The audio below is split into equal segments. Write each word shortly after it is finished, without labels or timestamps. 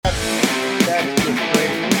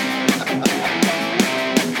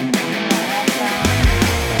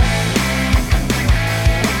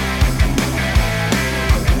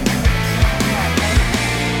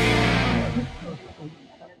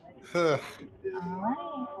All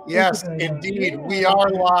right. Yes, indeed, we are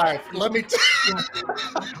live. Let me.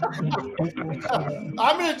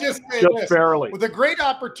 I'm going to just say Just this. barely. Well, the great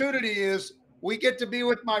opportunity is we get to be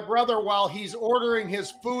with my brother while he's ordering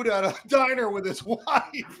his food at a diner with his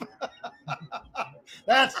wife.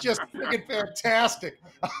 That's just freaking fantastic.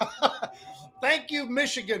 Thank you,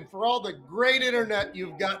 Michigan, for all the great internet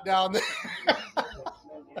you've got down there.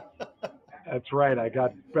 That's right. I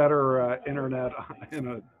got better internet in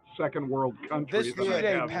a second world country This than I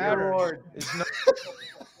two-day have pattern Lord. is no,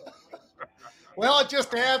 Well, it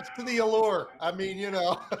just adds to the allure. I mean, you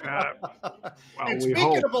know. well, And we speaking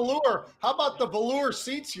hope. of allure, how about the velour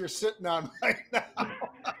seats you're sitting on right now?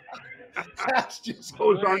 That's just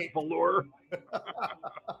Those great. aren't velour.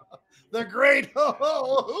 The great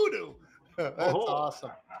hoodoo. That's Oh.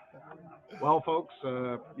 awesome. Well, folks,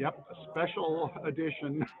 yep, a special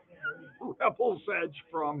edition Rebel's Edge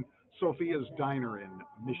from Sophia's Diner in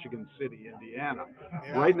Michigan City, Indiana.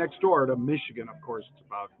 Yeah. Right next door to Michigan, of course. It's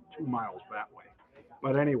about 2 miles that way.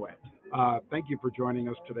 But anyway, thank you for joining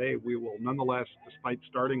us today. We will nonetheless, despite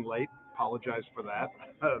starting late, apologize for that.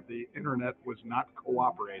 The internet was not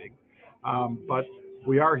cooperating. But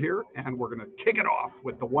we are here, and we're going to kick it off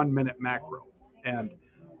with the 1 minute macro. And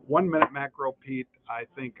 1 minute macro, Pete, I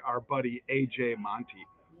think our buddy AJ Monty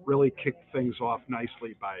really kicked things off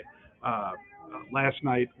nicely by last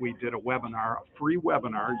night we did a webinar, a free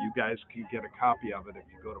webinar. You guys can get a copy of it if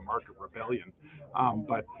you go to Market Rebellion.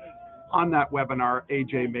 But on that webinar,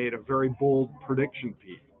 AJ made a very bold prediction,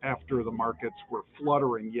 Pete. After the markets were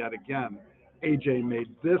fluttering yet again, AJ made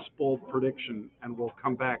this bold prediction, and we'll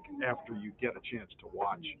come back after you get a chance to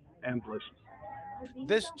watch and listen.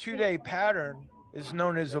 this two-day pattern is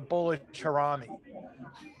known as a bullish harami.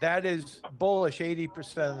 That is bullish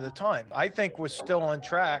 80% of the time. I think we're still on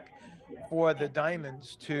track for the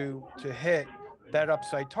diamonds to hit that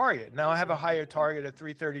upside target. Now I have a higher target at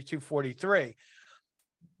 332.43.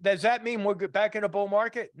 Does that mean we're back in a bull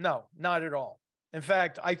market? No, not at all. In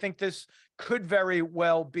fact, I think this could very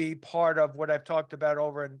well be part of what I've talked about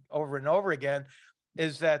over and over again,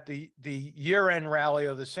 is that the year-end rally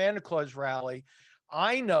or the Santa Claus rally,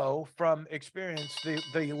 I know from experience,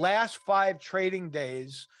 the last 5 trading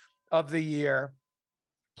days of the year,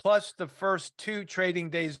 plus the first 2 trading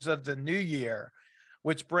days of the new year,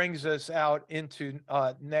 which brings us out into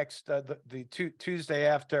next Tuesday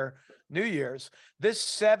after New Year's. This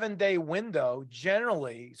 7-day window,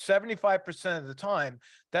 generally 75% of the time,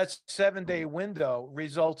 that 7-day window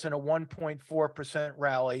results in a 1.4%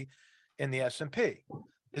 rally in the S&P.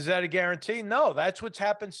 Is that a guarantee? No, that's what's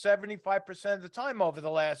happened 75% of the time over the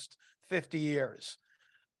last 50 years.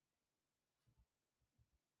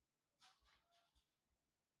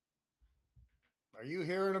 Are you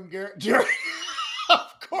hearing him, Jerry?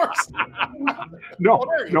 Of course. No,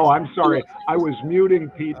 I'm sorry. I was muting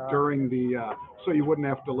Pete during the, so you wouldn't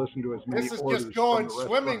have to listen to as many This is orders just going from the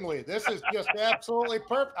swimmingly. This is just absolutely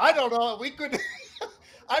perfect. I don't know. We could.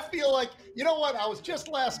 I feel like, you know what? I was just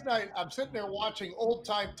last night, I'm sitting there watching old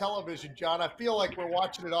time television, John. I feel like we're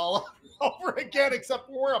watching it all over again, except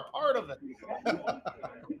we're a part of it.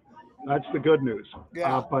 That's the good news.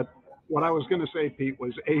 Yeah. But what I was going to say, Pete,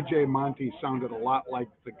 was AJ Monty sounded a lot like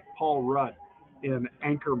the Paul Rudd in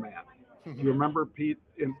Anchorman. You remember, Pete?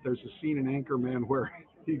 There's a scene in Anchorman where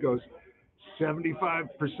he goes,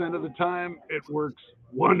 75% of the time, it works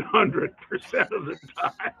 100% of the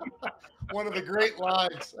time. One of the great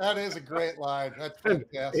lines. That is a great line. That's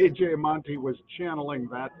fantastic. And AJ Monty was channeling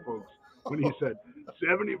that, folks, when he said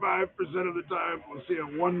 75% of the time we'll see a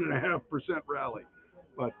 1.5% rally.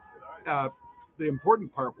 But the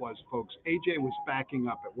important part was, folks, AJ was backing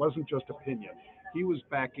up. It wasn't just opinion. He was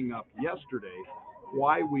backing up yesterday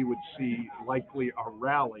why we would see likely a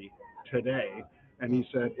rally today. And he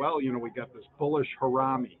said, well, you know, we got this bullish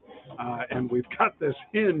harami, and we've got this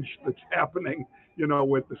hinge that's happening, you know,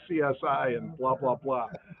 with the CSI and blah, blah, blah.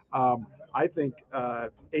 I think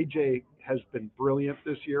AJ has been brilliant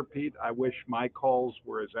this year, Pete. I wish my calls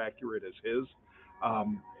were as accurate as his.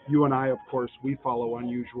 You and I, of course, we follow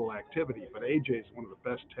unusual activity, but AJ is one of the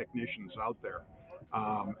best technicians out there.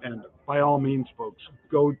 And by all means, folks,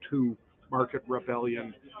 go to Market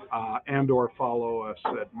Rebellion and or follow us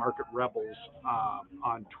at Market Rebels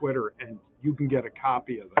on Twitter, and you can get a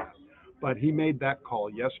copy of that. But he made that call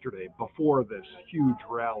yesterday before this huge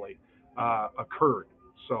rally occurred.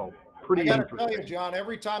 So pretty I gotta interesting. tell you, John,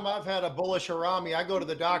 every time I've had a bullish harami, I go to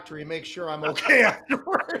the doctor and make sure I'm okay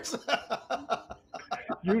afterwards.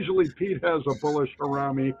 Usually Pete has a bullish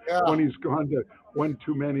harami when he's gone to one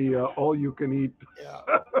too many all-you-can-eat. Yeah,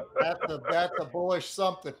 that's a bullish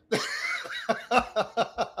something.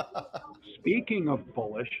 Speaking of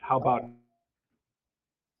bullish, how about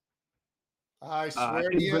I swear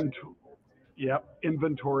to you.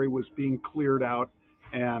 Inventory was being cleared out,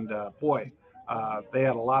 and boy, they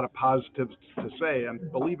had a lot of positives to say.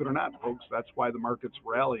 And believe it or not, folks, that's why the market's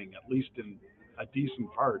rallying, at least in a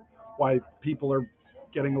decent part. Why people are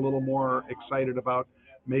getting a little more excited about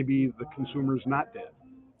maybe the consumer's not dead.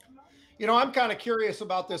 You know, I'm kind of curious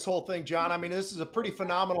about this whole thing, John. I mean, this is a pretty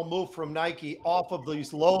phenomenal move from Nike off of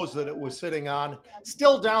these lows that it was sitting on,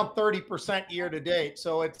 still down 30% year to date.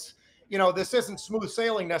 So it's, you know, this isn't smooth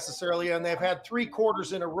sailing necessarily. And they've had 3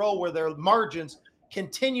 quarters in a row where their margins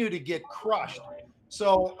continue to get crushed.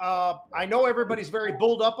 So I know everybody's very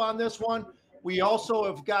bulled up on this one. We also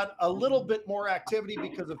have got a little bit more activity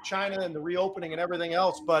because of China and the reopening and everything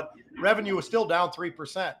else, but revenue is still down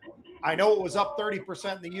 3%. I know it was up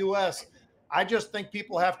 30% in the US. I just think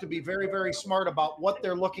people have to be very, very smart about what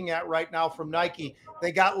they're looking at right now from Nike.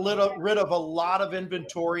 They got rid of a lot of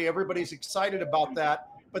inventory. Everybody's excited about that,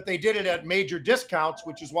 but they did it at major discounts,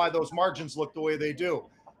 which is why those margins look the way they do.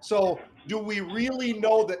 So, do we really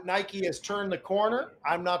know that Nike has turned the corner?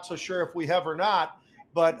 I'm not so sure if we have or not,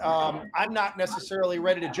 but I'm not necessarily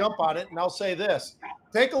ready to jump on it. And I'll say this: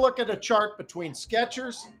 take a look at a chart between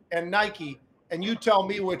Skechers and Nike, and you tell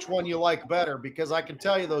me which one you like better, because I can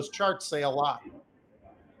tell you those charts say a lot.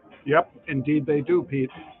 Yep, indeed they do, Pete.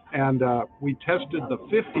 And we tested the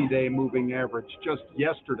 50-day moving average just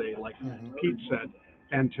yesterday, like Pete said.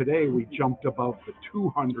 And today we jumped above the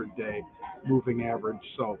 200-day moving average.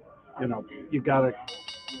 So, you know, you got to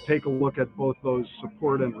take a look at both those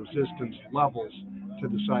support and resistance levels to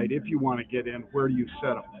decide if you want to get in, where do you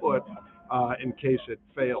set a foot in case it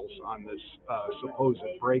fails on this supposed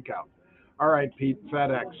breakout. All right, Pete,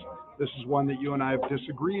 FedEx. This is one that you and I have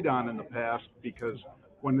disagreed on in the past because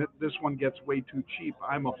when this one gets way too cheap,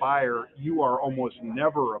 I'm a buyer. You are almost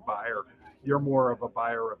never a buyer. You're more of a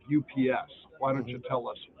buyer of UPS. Why don't you tell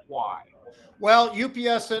us why? Well,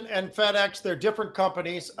 UPS and FedEx, they're different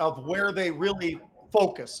companies of where they really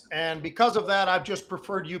focus. And because of that, I've just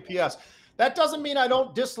preferred UPS. That doesn't mean I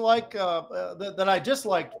don't dislike that I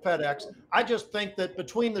dislike FedEx. I just think that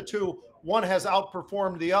between the two, one has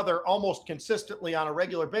outperformed the other almost consistently on a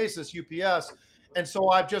regular basis, UPS. And so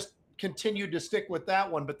I've just continued to stick with that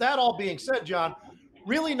one. But that all being said, John,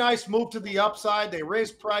 really nice move to the upside. They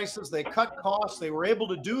raised prices, they cut costs, they were able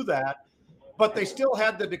to do that, but they still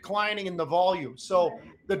had the declining in the volume. So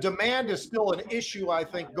the demand is still an issue, I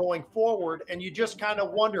think, going forward. And you just kind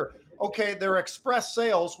of wonder, okay, their express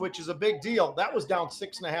sales, which is a big deal, that was down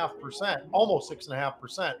 6.5%, almost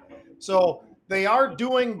 6.5%. So they are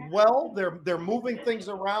doing well. They're moving things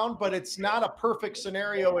around, but it's not a perfect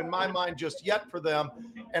scenario in my mind just yet for them.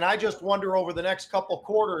 And I just wonder over the next couple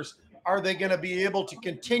quarters, are they going to be able to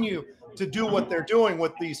continue to do what they're doing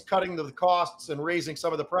with these cutting the costs and raising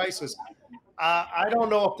some of the prices? I don't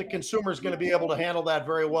know if the consumer is going to be able to handle that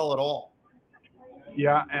very well at all.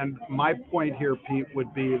 Yeah, and my point here, Pete,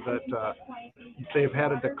 would be that they've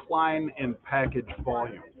had a decline in package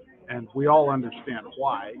volume, and we all understand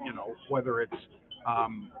why. You know, whether it's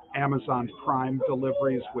Amazon Prime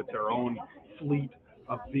deliveries with their own fleet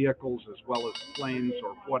of vehicles as well as planes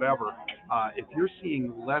or whatever. If you're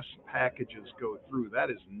seeing less packages go through, that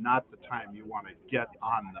is not the time you want to get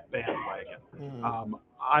on the bandwagon.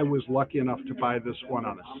 I was lucky enough to buy this one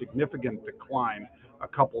on a significant decline a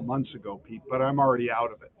couple months ago, Pete, but I'm already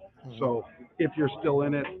out of it. So if you're still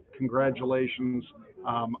in it, congratulations.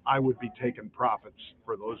 I would be taking profits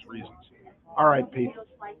for those reasons. All right, Pete,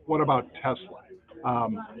 what about Tesla?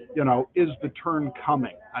 You know, is the turn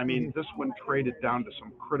coming? I mean, this one traded down to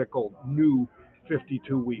some critical new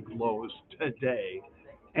 52-week lows today,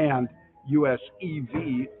 and U.S.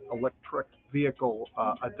 EV, electric vehicle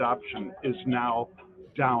adoption, is now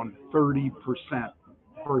down 30%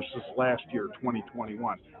 versus last year,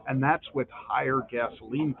 2021, and that's with higher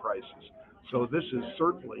gasoline prices. So this is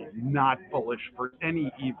certainly not bullish for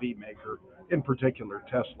any EV maker, in particular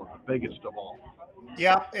Tesla, the biggest of all.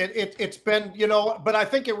 Yeah, it's been, you know, but I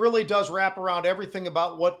think it really does wrap around everything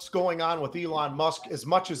about what's going on with Elon Musk as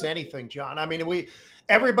much as anything, John. I mean,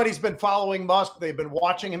 everybody's been following Musk. They've been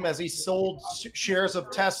watching him as he sold shares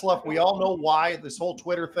of Tesla. We all know why, this whole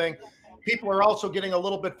Twitter thing. People are also getting a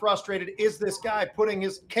little bit frustrated. Is this guy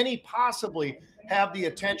can he possibly have the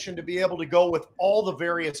attention to be able to go with all the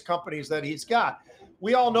various companies that he's got?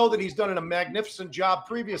 We all know that he's done a magnificent job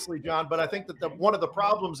previously, John, but I think that one of the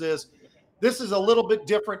problems is this is a little bit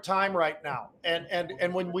different time right now.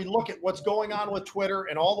 And when we look at what's going on with Twitter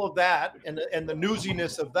and all of that and the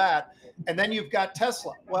newsiness of that, and then you've got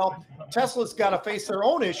Tesla. Well, Tesla's got to face their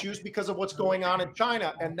own issues because of what's going on in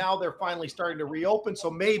China. And now they're finally starting to reopen.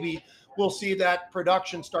 So maybe we'll see that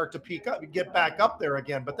production start to peak up, get back up there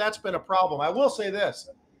again. But that's been a problem. I will say this.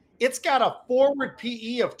 It's got a forward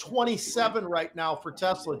PE of 27 right now for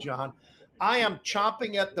Tesla, John. I am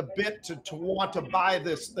chomping at the bit to want to buy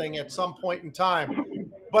this thing at some point in time,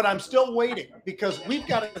 but I'm still waiting because we've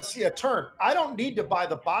got to see a turn. I don't need to buy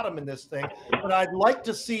the bottom in this thing, but I'd like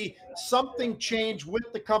to see something change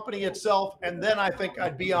with the company itself. And then I think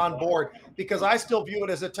I'd be on board because I still view it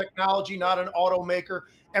as a technology, not an automaker.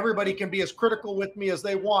 Everybody can be as critical with me as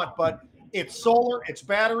they want, but it's solar, it's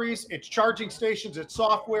batteries, it's charging stations, it's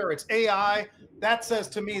software, it's AI. That says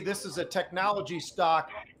to me, this is a technology stock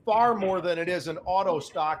far more than it is an auto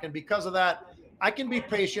stock. And because of that, I can be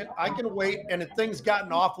patient, I can wait, and things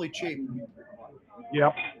gotten awfully cheap.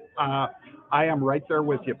 Yep. I am right there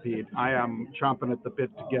with you, Pete. I am chomping at the bit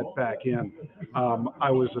to get back in. I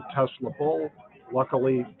was a Tesla bull.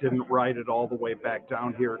 Luckily, didn't ride it all the way back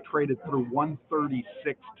down here. Traded through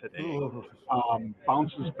 136 today.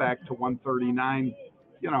 Bounces back to 139.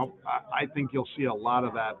 You know, I think you'll see a lot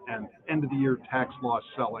of that. And end of the year tax loss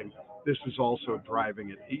selling, this is also driving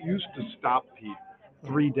it. It used to stop, Pete,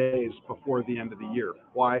 3 days before the end of the year.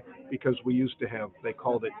 Why? Because we used to have, they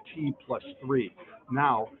called it T+3.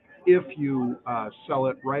 Now, if you sell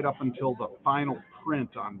it right up until the final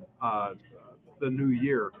print on the new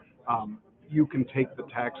year, you can take the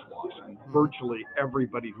tax loss. And virtually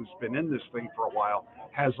everybody who's been in this thing for a while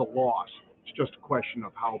has a loss. It's just a question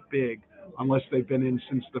of how big, unless they've been in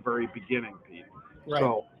since the very beginning, Pete. Right.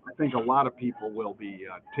 So I think a lot of people will be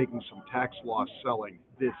taking some tax loss selling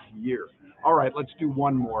this year. All right, let's do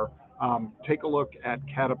one more. Take a look at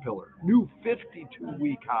Caterpillar. New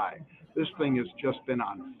 52-week high. This thing has just been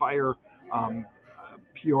on fire.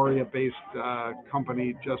 Peoria-based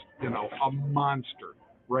company, just, a monster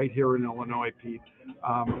right here in Illinois, Pete.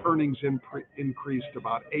 Earnings increased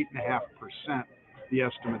about 8.5%, the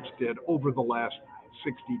estimates did, over the last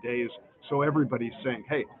 60 days. So everybody's saying,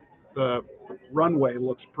 hey, the runway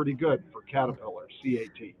looks pretty good for Caterpillar,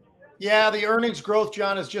 CAT. Yeah, the earnings growth,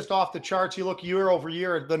 John, is just off the charts. You look year over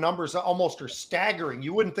year, the numbers almost are staggering.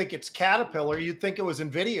 You wouldn't think it's Caterpillar. You'd think it was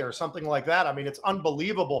NVIDIA or something like that. I mean, it's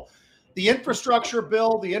unbelievable. The infrastructure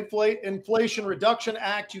bill, the Inflation Reduction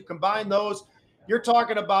Act, you combine those, you're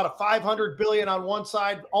talking about a $500 billion on one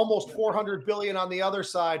side, almost $400 billion on the other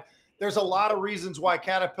side. There's a lot of reasons why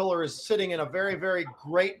Caterpillar is sitting in a very, very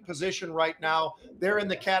great position right now. They're in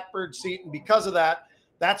the catbird seat, and because of that,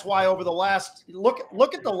 that's why over the last,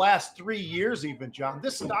 look at the last 3 years even, John,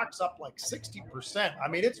 this stock's up like 60%. I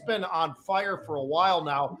mean, it's been on fire for a while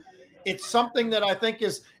now. It's something that I think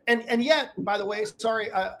is, and yet, by the way, sorry,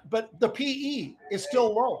 but the PE is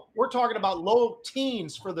still low. We're talking about low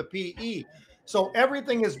teens for the PE. So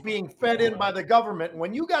everything is being fed in by the government.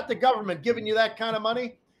 When you got the government giving you that kind of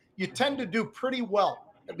money, you tend to do pretty well,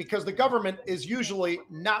 because the government is usually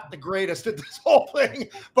not the greatest at this whole thing,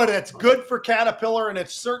 but it's good for Caterpillar, and it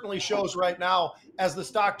certainly shows right now as the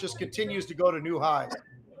stock just continues to go to new highs.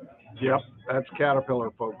 Yep, that's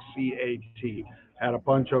Caterpillar, folks, CAT. Had a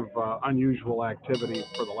bunch of unusual activity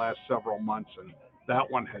for the last several months, and that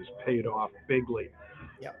one has paid off bigly.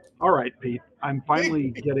 Yep. All right, Pete, I'm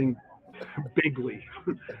finally getting bigly.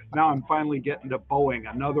 Now I'm finally getting to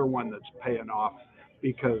Boeing, another one that's paying off,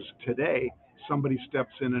 because today somebody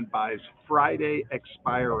steps in and buys Friday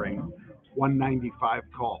expiring 195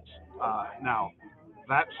 calls. Now,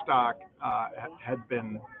 that stock had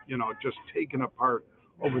been, just taken apart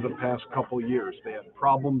over the past couple years. They had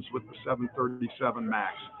problems with the 737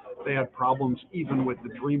 MAX. They had problems even with the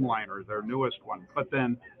Dreamliner, their newest one. But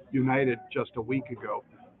then United, just a week ago,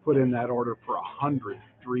 put in that order for 100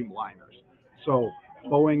 Dreamliners. So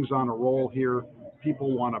Boeing's on a roll here.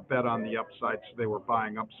 People want to bet on the upside, so they were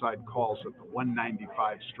buying upside calls at the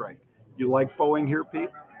 195 strike. You like Boeing here, Pete?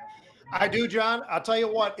 I do, John. I'll tell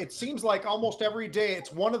you what, it seems like almost every day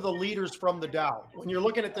it's one of the leaders from the Dow. When you're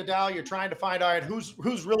looking at the Dow, you're trying to find out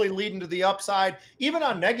who's really leading to the upside. Even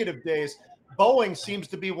on negative days, Boeing seems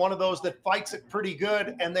to be one of those that fights it pretty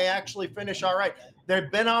good, and they actually finish all right.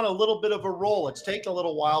 They've been on a little bit of a roll. It's taken a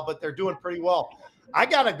little while, but they're doing pretty well. I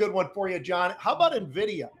got a good one for you, John. How about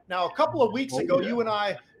NVIDIA? Now, a couple of weeks ago, you and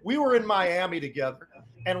I, we were in Miami together,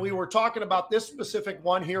 and we were talking about this specific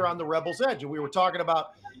one here on the Rebel's Edge. And we were talking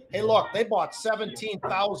about, hey, look, they bought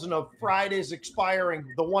 17,000 of Fridays expiring,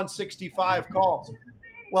 the 165 calls.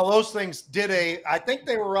 Well, those things I think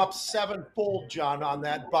they were up sevenfold, John, on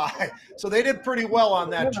that buy. So they did pretty well on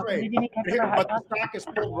that trade. But the stock is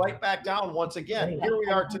pulled right back down once again. Here we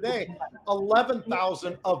are today,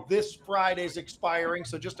 11,000 of this Friday's expiring.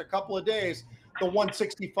 So just a couple of days, the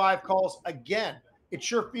 165 calls again. It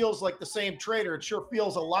sure feels like the same trader. It sure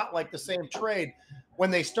feels a lot like the same trade. When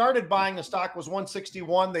they started buying, the stock was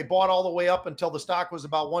 161. They bought all the way up until the stock was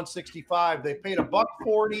about 165. They paid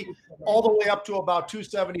 $1.40 all the way up to about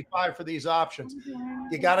 275 for these options.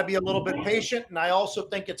 You got to be a little bit patient. And I also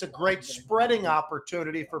think it's a great spreading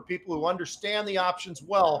opportunity for people who understand the options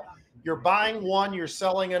well. You're buying one, you're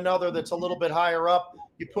selling another that's a little bit higher up.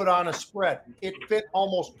 You put on a spread. It fit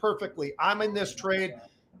almost perfectly. I'm in this trade.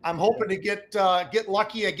 I'm hoping to get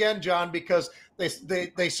lucky again, John, because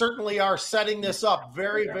they certainly are setting this up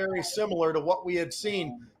very, very similar to what we had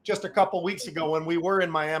seen just a couple weeks ago when we were in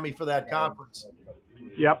Miami for that conference.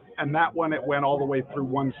 Yep, and that one, it went all the way through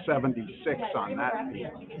 176 on that feed.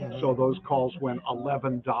 So those calls went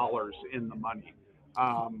 $11 in the money.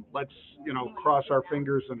 Let's, cross our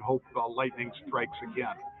fingers and hope lightning strikes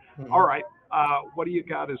again. All right, what do you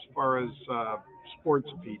got as far as sports,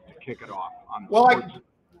 Pete, to kick it off on sports?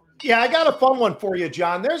 I got a fun one for you,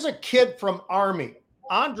 John. There's a kid from Army,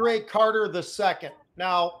 Andre Carter II.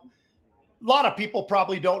 Now, a lot of people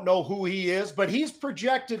probably don't know who he is, but he's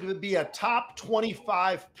projected to be a top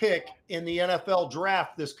 25 pick in the NFL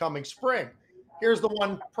draft this coming spring. Here's the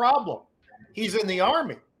one problem. He's in the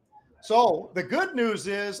Army. So the good news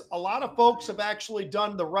is a lot of folks have actually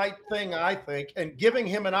done the right thing, I think, and giving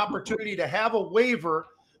him an opportunity to have a waiver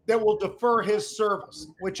that will defer his service,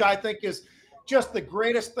 which I think is just the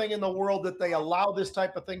greatest thing in the world, that they allow this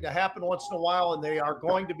type of thing to happen once in a while, and they are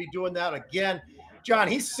going to be doing that again. John,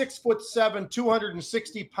 he's 6'7",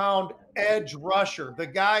 260-pound edge rusher. The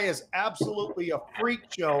guy is absolutely a freak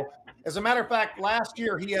show. As a matter of fact, last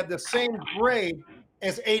year he had the same grade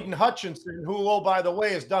as Aiden Hutchinson, who, oh, by the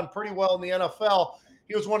way, has done pretty well in the NFL.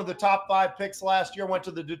 He was one of the top 5 picks last year, went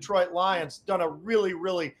to the Detroit Lions, done a really,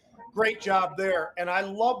 really great job there. And I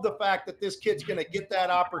love the fact that this kid's going to get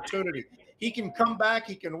that opportunity. He can come back.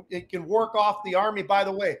 He can work off the Army. By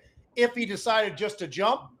the way, if he decided just to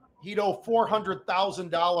jump, he'd owe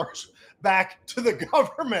 $400,000 back to the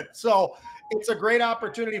government. So it's a great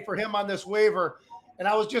opportunity for him on this waiver. And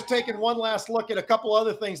I was just taking one last look at a couple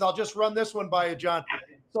other things. I'll just run this one by you, John.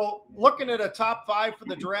 So looking at a top 5 for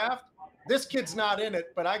the draft, this kid's not in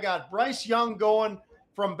it, but I got Bryce Young going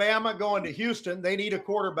from Bama going to Houston. They need a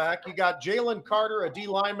quarterback. You got Jalen Carter, a D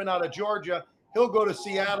lineman out of Georgia. He'll go to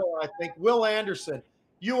Seattle, I think. Will Anderson.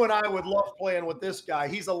 You and I would love playing with this guy.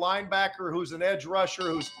 He's a linebacker who's an edge rusher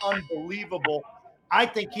who's unbelievable. I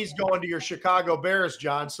think he's going to your Chicago Bears,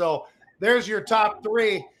 John. So there's your top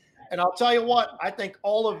 3. And I'll tell you what, I think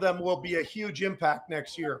all of them will be a huge impact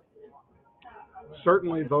next year.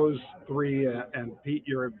 Certainly those 3, and Pete,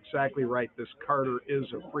 you're exactly right. This Carter is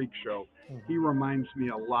a freak show. He reminds me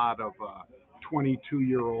a lot of a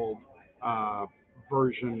 22-year-old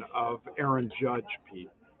version of Aaron Judge, Pete,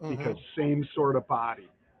 because same sort of body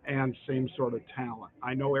and same sort of talent.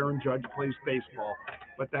 I know Aaron Judge plays baseball,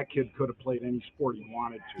 but that kid could have played any sport he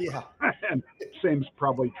wanted to. Yeah. And same's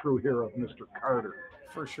probably true here of Mr. Carter.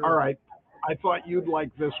 For sure. All right. I thought you'd like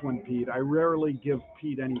this one, Pete. I rarely give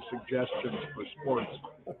Pete any suggestions for sports,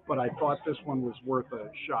 but I thought this one was worth a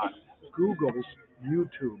shot. Google's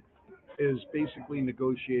YouTube is basically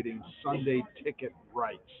negotiating Sunday ticket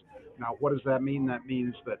rights. Now, what does that mean? That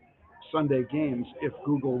means that Sunday games, if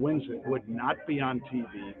Google wins it, would not be on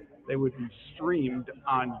TV. They would be streamed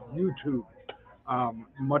on YouTube,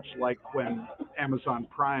 much like when Amazon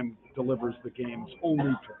Prime delivers the games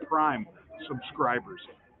only to Prime subscribers.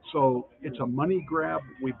 So it's a money grab.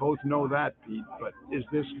 We both know that, Pete, but is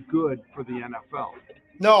this good for the NFL?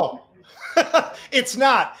 No, it's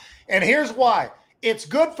not. And here's why. It's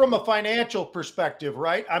good from a financial perspective,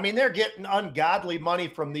 right? I mean, they're getting ungodly money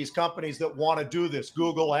from these companies that want to do this,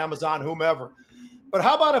 Google, Amazon, whomever. But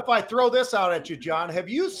how about if I throw this out at you, John? Have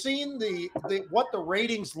you seen what the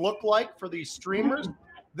ratings look like for these streamers?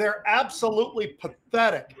 They're absolutely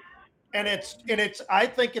pathetic. And it's I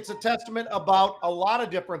think it's a testament about a lot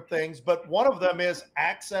of different things, but one of them is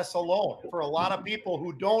access alone. For a lot of people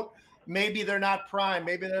who don't, maybe they're not Prime,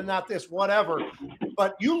 maybe they're not this, whatever.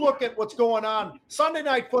 But you look at what's going on. Sunday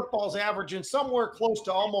Night Football's averaging somewhere close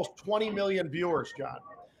to almost 20 million viewers,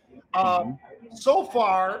 John. So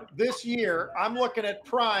far this year, I'm looking at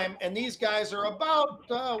Prime, and these guys are about,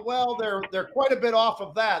 they're quite a bit off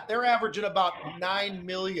of that. They're averaging about 9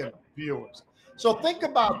 million viewers. So think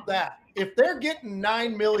about that. If they're getting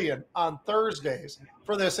 9 million on Thursdays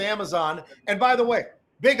for this Amazon, and by the way,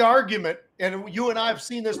 big argument, and you and I have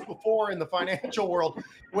seen this before in the financial world,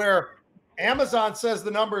 where Amazon says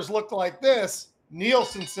the numbers look like this,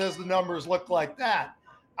 Nielsen says the numbers look like that.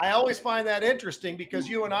 I always find that interesting because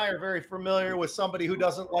you and I are very familiar with somebody who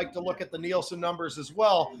doesn't like to look at the Nielsen numbers as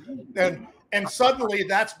well. And suddenly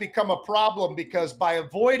that's become a problem because by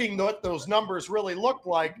avoiding what those numbers really look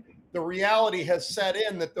like, the reality has set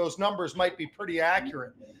in that those numbers might be pretty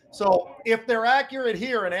accurate. So if they're accurate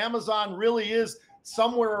here and Amazon really is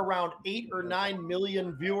somewhere around 8 or 9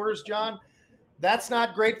 million viewers, John, that's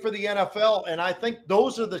not great for the NFL. And I think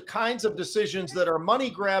those are the kinds of decisions that are money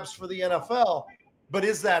grabs for the NFL. But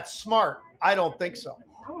is that smart? I don't think so.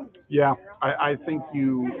 Yeah, I think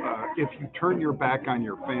if you turn your back on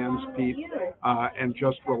your fans, Pete, and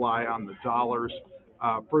just rely on the dollars,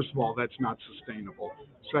 first of all, that's not sustainable.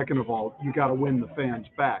 Second of all, you got to win the fans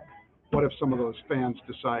back. What if some of those fans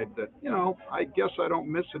decide that, I guess I don't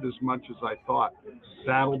miss it as much as I thought?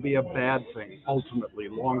 That'll be a bad thing, ultimately,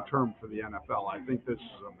 long term for the NFL. I think this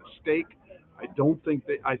is a mistake. I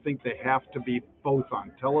think they have to be both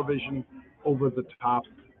on television, over the top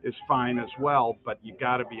is fine as well, but you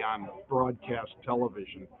got to be on broadcast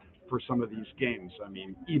television for some of these games. I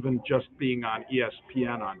mean, even just being on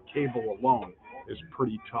ESPN on cable alone is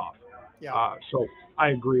pretty tough. Yeah. So I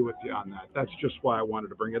agree with you on that. That's just why I wanted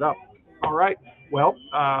to bring it up. All right. Well,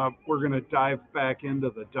 we're going to dive back into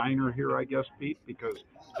the diner here, I guess, Pete, because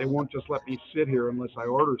they won't just let me sit here unless I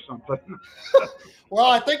order something. Well,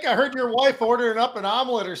 I think I heard your wife ordering up an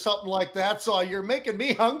omelet or something like that. So you're making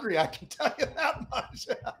me hungry. I can tell you that much.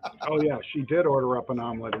 Oh, yeah. She did order up an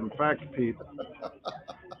omelet. In fact, Pete.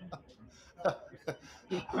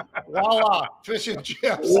 Voila. Fish and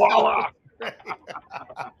chips. Voila.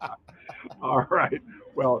 All right.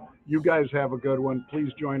 Well, you guys have a good one.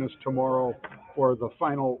 Please join us tomorrow for the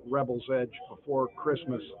final Rebels Edge before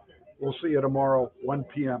Christmas. We'll see you tomorrow, 1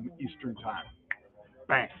 p.m. Eastern Time.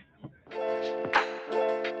 Bang.